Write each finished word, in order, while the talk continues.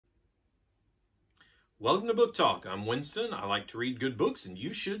Welcome to Book Talk. I'm Winston. I like to read good books, and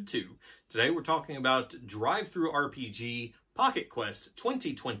you should too. Today we're talking about DriveThru RPG Pocket Quest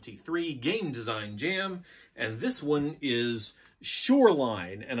 2023 Game Design Jam, and this one is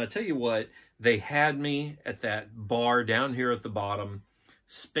Shoreline. And I tell you what, they had me at that bar down here at the bottom.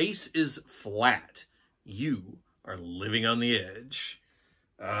 Space is flat. You are living on the edge.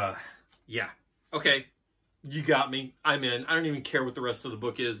 Yeah. Okay. You got me. I'm in. I don't even care what the rest of the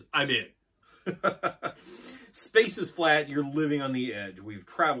book is. I'm in. Space is flat. You're living on the edge. We've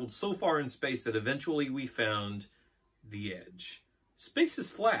traveled so far in space that eventually we found the edge. Space is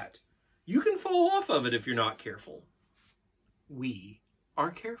flat. You can fall off of it if you're not careful. We are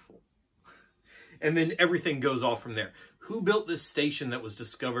careful. And then everything goes off from there. Who built this station that was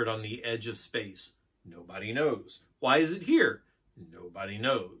discovered on the edge of space? Nobody knows. Why is it here? Nobody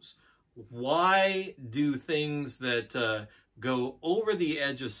knows. Why do things that go over the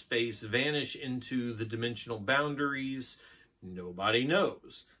edge of space vanish into the dimensional boundaries? Nobody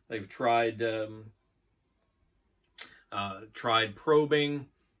knows. They've tried probing.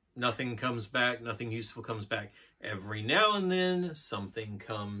 Nothing comes back. Nothing useful comes back. Every now and then, something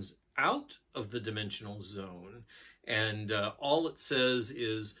comes out of the dimensional zone. And all it says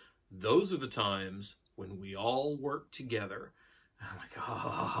is, those are the times when we all work together. I'm like,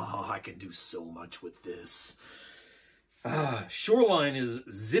 oh, I can do so much with this. Shoreline is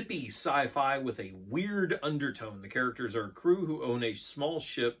zippy sci-fi with a weird undertone. The characters are a crew who own a small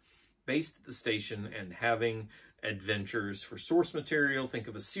ship based at the station and having adventures. For source material, think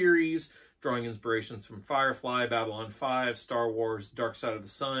of a series, drawing inspirations from Firefly, Babylon 5, Star Wars, Dark Side of the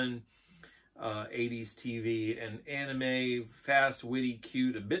Sun, 80s TV and anime, fast, witty,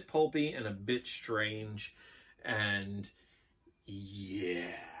 cute, a bit pulpy, and a bit strange. And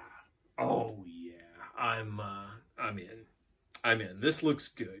yeah. Oh yeah. I'm in. This looks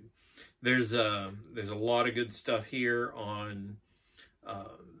good. There's a lot of good stuff here on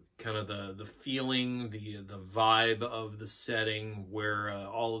kind of the feeling, the vibe of the setting, where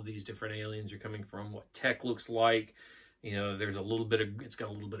all of these different aliens are coming from, what tech looks like. You know, there's a little bit of, it's got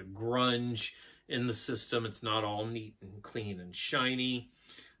a little bit of grunge in the system. It's not all neat and clean and shiny.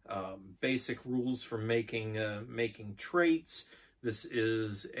 Basic rules for making traits. This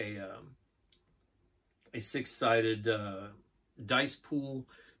is a six-sided dice pool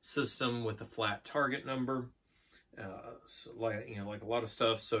system with a flat target number. So like a lot of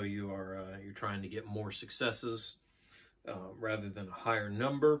stuff. So you're trying to get more successes rather than a higher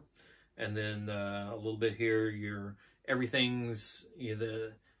number. And then a little bit here, everything's,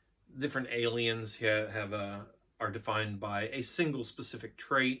 the different aliens are defined by a single specific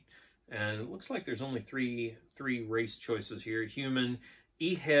trait. And it looks like there's only three race choices here: human,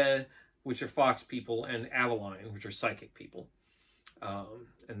 Ihe, which are fox people, and Avaline, which are psychic people.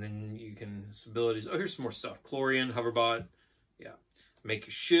 And then you can, abilities. Oh, here's some more stuff. Chlorian, hoverbot. Yeah. Make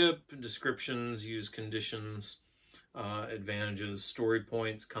a ship, descriptions, use conditions, advantages, story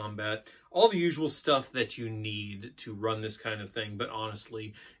points, combat. All the usual stuff that you need to run this kind of thing. But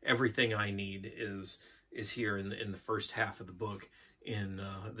honestly, everything I need is here in the first half of the book, in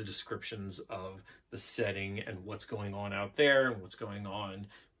the descriptions of the setting and what's going on out there and what's going on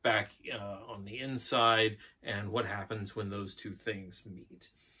back on the inside, and what happens when those two things meet.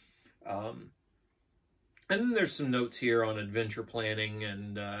 And then there's some notes here on adventure planning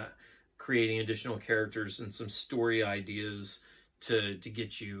and creating additional characters and some story ideas to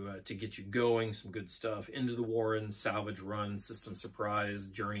get you going. Some good stuff. Into the Warren, Salvage Run, System Surprise,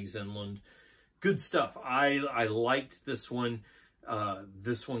 Journeys Inland. Good stuff. I liked this one.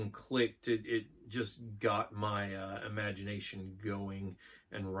 This one clicked. It just got my imagination going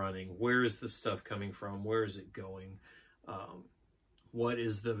and running. Where is this stuff coming from? Where is it going? What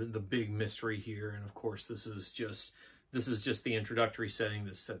is the big mystery here? And of course, this is just the introductory setting.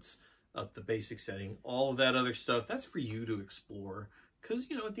 This sets up the basic setting. All of that other stuff, that's for you to explore. Because,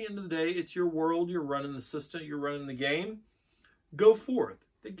 at the end of the day, it's your world. You're running the system. You're running the game. Go forth.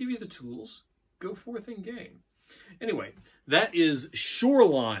 They give you the tools. Go forth in game. Anyway, that is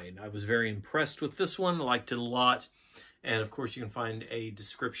Shoreline. I was very impressed with this one. Liked it a lot. And of course, you can find a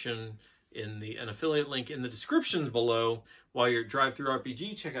description an affiliate link in the descriptions below. While you're at DriveThru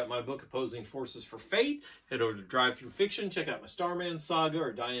RPG, check out my book, Opposing Forces for Fate. Head over to DriveThru Fiction. Check out my Starman Saga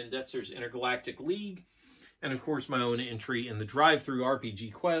or Diane Detzer's Intergalactic League. And of course, my own entry in the DriveThru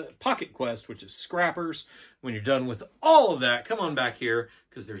RPG Pocket Quest, which is Scrappers. When you're done with all of that, come on back here,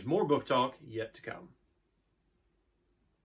 because there's more book talk yet to come.